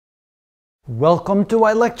Welcome to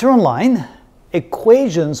iLecture Online.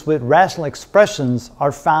 Equations with rational expressions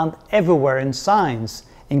are found everywhere in science,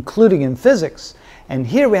 including in physics. And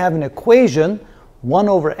here we have an equation, 1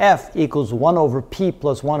 over f equals 1 over p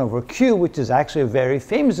plus 1 over q, which is actually a very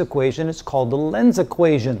famous equation. It's called the lens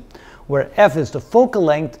equation, where f is the focal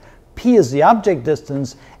length, p is the object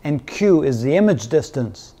distance, and q is the image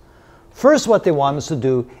distance. First, what they want us to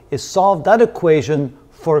do is solve that equation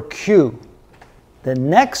for q. Then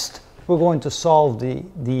next, we're going to solve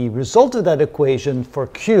the result of that equation for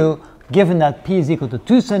q, given that p is equal to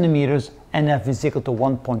 2 centimeters and f is equal to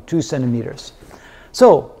 1.2 centimeters.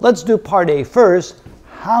 So let's do part A first.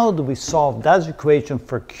 How do we solve that equation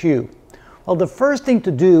for q? Well, the first thing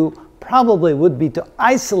to do probably would be to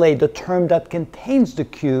isolate the term that contains the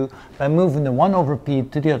q by moving the 1 over p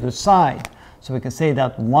to the other side. So we can say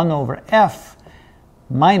that 1 over f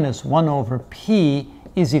minus 1 over p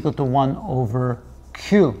is equal to 1 over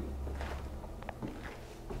q.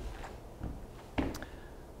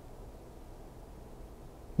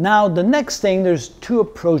 Now, the next thing, there's two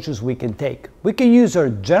approaches we can take. We can use our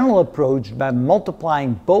general approach by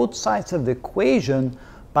multiplying both sides of the equation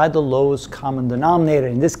by the lowest common denominator.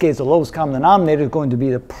 In this case, the lowest common denominator is going to be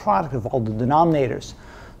the product of all the denominators.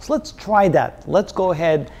 So let's try that. Let's go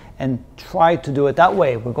ahead and try to do it that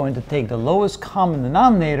way. We're going to take the lowest common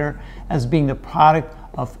denominator as being the product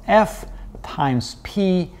of f times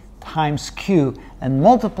p times q and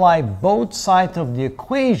multiply both sides of the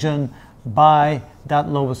equation by that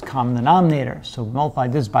lowest common denominator. So multiply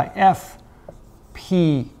this by f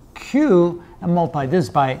p q and multiply this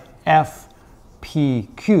by f p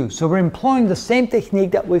q. So we're employing the same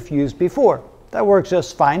technique that we've used before. That works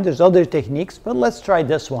just fine. There's other techniques, but let's try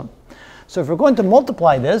this one. So if we're going to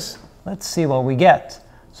multiply this, let's see what we get.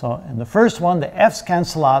 So in the first one, the f's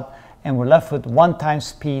cancel out and we're left with 1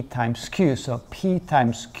 times p times q. So p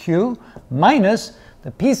times q minus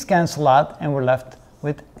the p's cancel out and we're left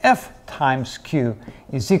with f times q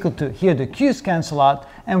is equal to, here the q's cancel out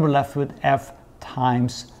and we're left with f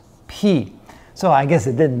times p. So I guess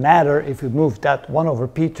it didn't matter if we moved that 1 over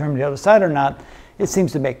p term to the other side or not. It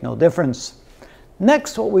seems to make no difference.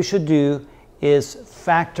 Next, what we should do is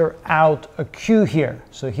factor out a q here.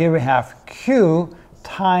 So here we have q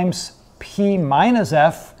times p minus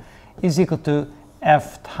f is equal to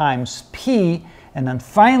f times p. And then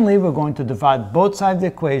finally, we're going to divide both sides of the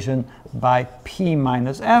equation by p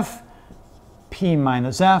minus f.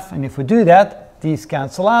 And if we do that, these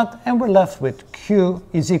cancel out, and we're left with q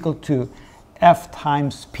is equal to f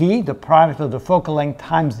times p, the product of the focal length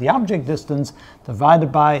times the object distance,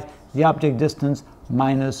 divided by the object distance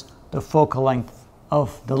minus the focal length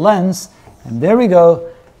of the lens. And there we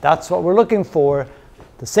go. That's what we're looking for.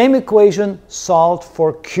 The same equation solved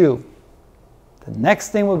for q. The next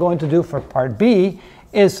thing we're going to do for part B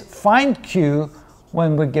is find q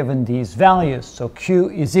when we're given these values. So q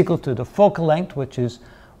is equal to the focal length, which is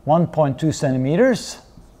 1.2 centimeters,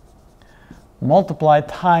 multiplied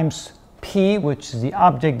times p, which is the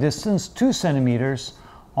object distance, 2 centimeters,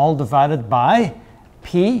 all divided by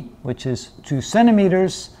p, which is 2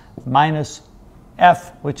 centimeters, minus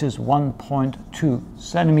f, which is 1.2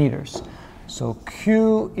 centimeters. So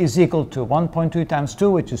q is equal to 1.2 times 2,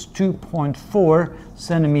 which is 2.4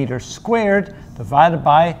 centimeters squared, divided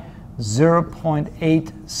by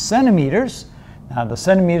 0.8 centimeters. Now the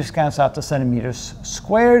centimeters cancel out the centimeters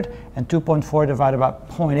squared, and 2.4 divided by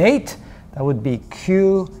 0.8, that would be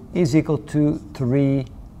q is equal to 3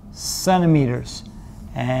 centimeters.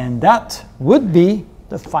 And that would be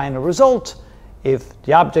the final result. If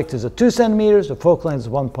the object is at 2 centimeters, the focal length is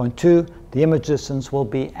 1.2, the image distance will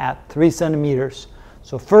be at 3 centimeters.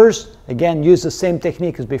 So first, again, use the same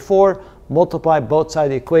technique as before, multiply both sides of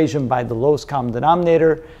the equation by the lowest common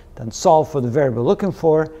denominator, then solve for the variable looking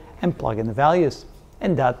for, and plug in the values.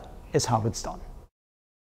 And that is how it's done.